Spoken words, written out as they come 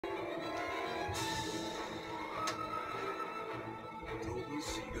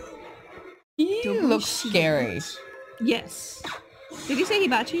He looks scary. Yes. Did you say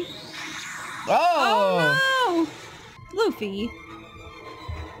Hibachi? Oh! Oh no! Luffy.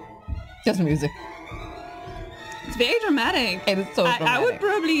 Just music. It's very dramatic. It is so dramatic. I would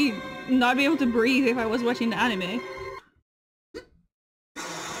probably not be able to breathe if I was watching the anime.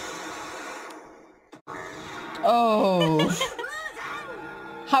 Oh.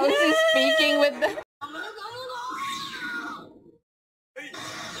 How is he speaking with the...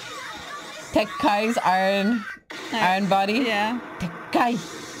 Tekkai's iron body? Yeah. Tekkai.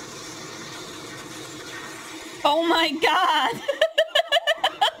 Oh my god!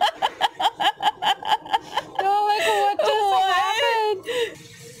 Oh, like what just happened?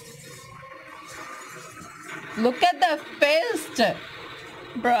 Look at the fist!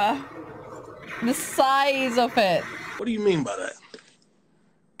 Bruh. The size of it. What do you mean by that?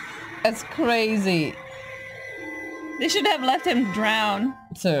 It's crazy. They should have let him drown.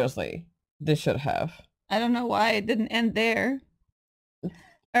 Seriously. They should have. I don't know why it didn't end there.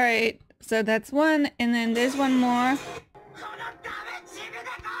 Alright, so that's one, and then there's one more.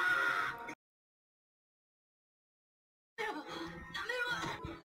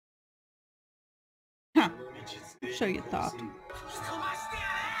 Huh. Show your thought.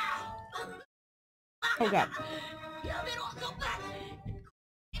 Oh god.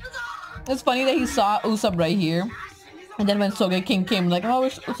 It's funny that he saw Usopp right here. And then when Sogeking came, like, oh,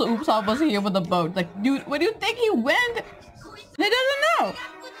 so Usopp was here with the boat. Like, dude, where do you think he went? He doesn't know.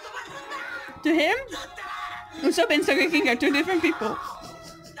 To him, Usopp and Sogeking are two different people.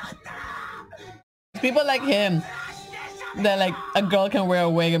 People like him, that like a girl can wear a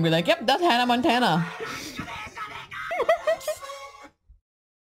wig and be like, yep, that's Hannah Montana.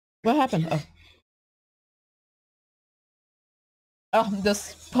 What happened? Oh. Oh,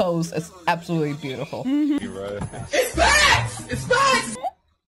 this pose is absolutely beautiful. You're right. It's facts! It's facts!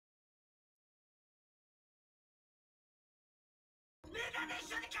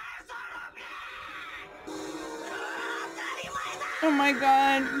 Oh my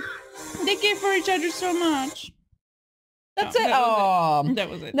god. They care for each other so much. That's No, it. Oh, that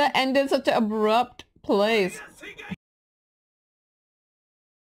was it. that ended such an abrupt place.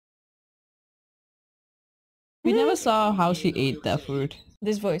 We never saw how she ate that food.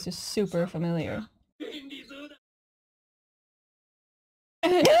 This voice is super familiar.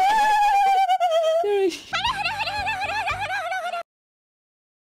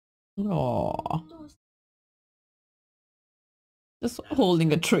 Aww. Just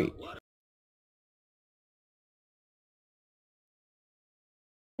holding a tree.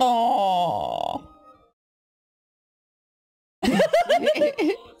 Aww.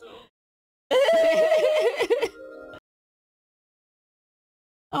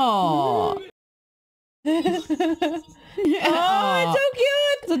 Aww. Oh, it's so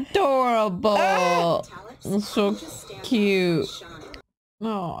cute! It's adorable. It's so cute.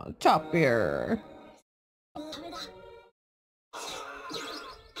 Oh, Chopper.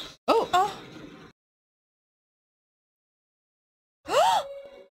 Oh, oh.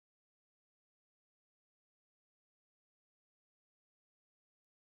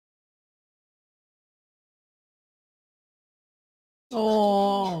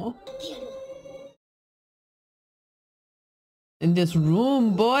 Oh. In this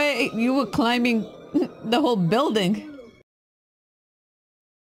room, boy, you were climbing the whole building.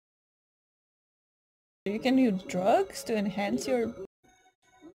 You can use drugs to enhance your...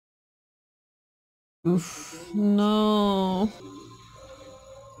 Oof, no.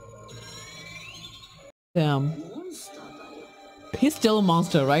 Damn. He's still a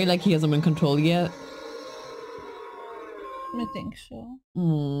monster, right? Like he hasn't been controlled yet? I think so.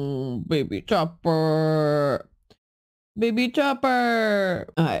 Baby Chopper. Baby Chopper.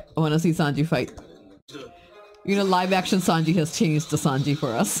 Alright, I want to see Sanji fight. You know, live action Sanji has changed the Sanji for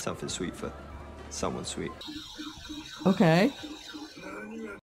us. Something sweet for someone sweet. Okay.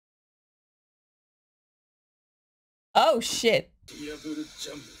 Oh shit.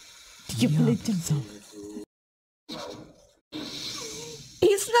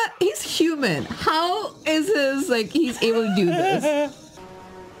 He's human. How is his, like, he's able to do this?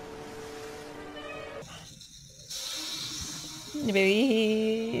 Maybe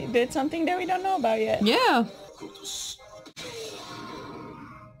he did something that we don't know about yet. Yeah.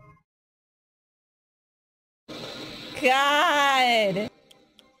 God!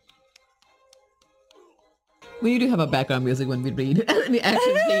 We need to have a background music when we read the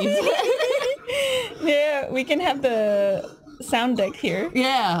action scenes. Yeah, we can have the sound deck here.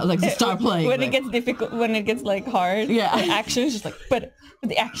 Yeah, like to start playing. When like... it gets difficult, when it gets like hard, yeah, the action is just like, but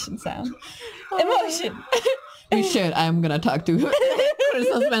the action sound, emotion. We should. I'm gonna talk to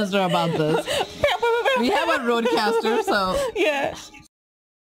Krishna Spencer about this. We have a roadcaster, so Yeah.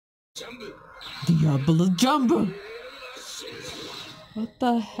 Diablo Jumbo. What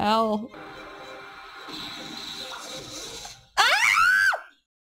the hell?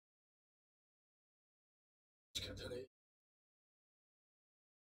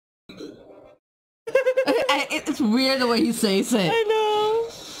 It's weird the way he says it. I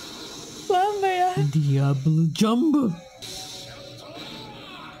know. Lama ya. Diablo Jumbo.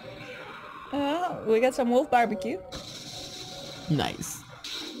 We got some wolf barbecue. Nice.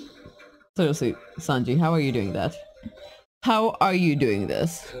 Seriously, Sanji, how are you doing that? How are you doing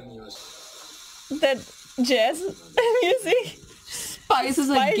this? That jazz music. Spice is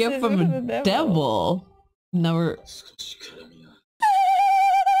a gift from the devil. Never.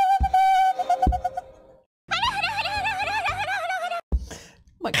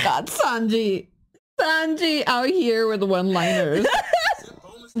 My God, Sanji! Sanji out here with the one-liners.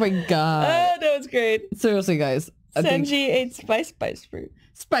 My God. Oh, that was great. Seriously, guys. I think Sanji ate spice fruit.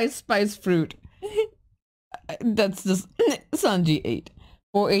 spice fruit. That's just Sanji ate.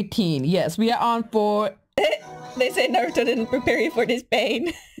 418. Yes, we are on 4. They say Naruto didn't prepare you for this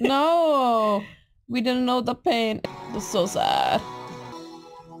pain. No, we didn't know the pain. It was so sad.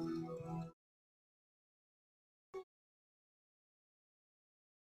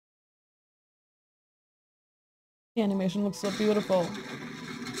 The animation looks so beautiful.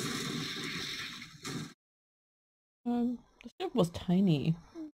 The ship was tiny.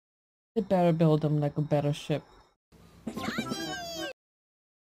 They better build them like a better ship.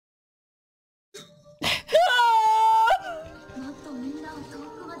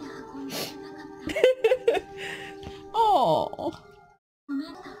 Oh.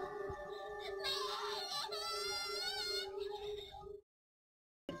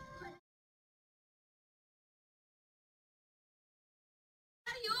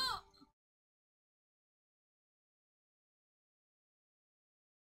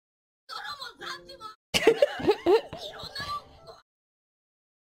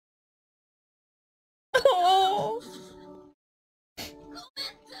 Oh.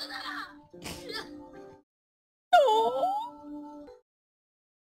 Oh.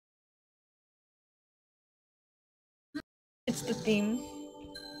 It's the theme.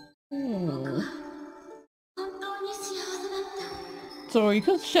 So you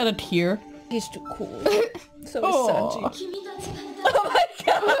could shed a tear. He's too cool. So Oh. is Sanji. Oh my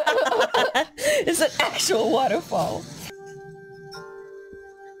god! It's an actual waterfall.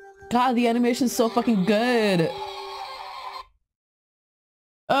 God, the animation's so fucking good.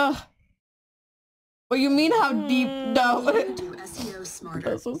 Ugh. What you mean how deep? No.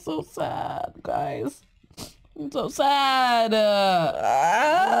 This is so sad, guys. I'm so sad.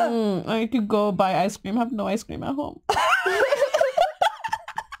 I need to go buy ice cream. I have no ice cream at home.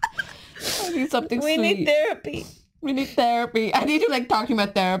 I need something We sweet. need therapy. We need therapy. I need to like talk to my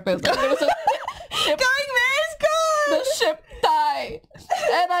therapist. Like, there was a ship, Going there is good. the ship died,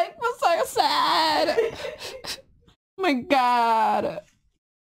 and I was so sad. My God.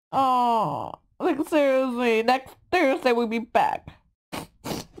 Oh, like seriously, next Thursday we'll be back.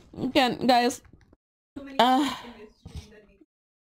 Again, guys.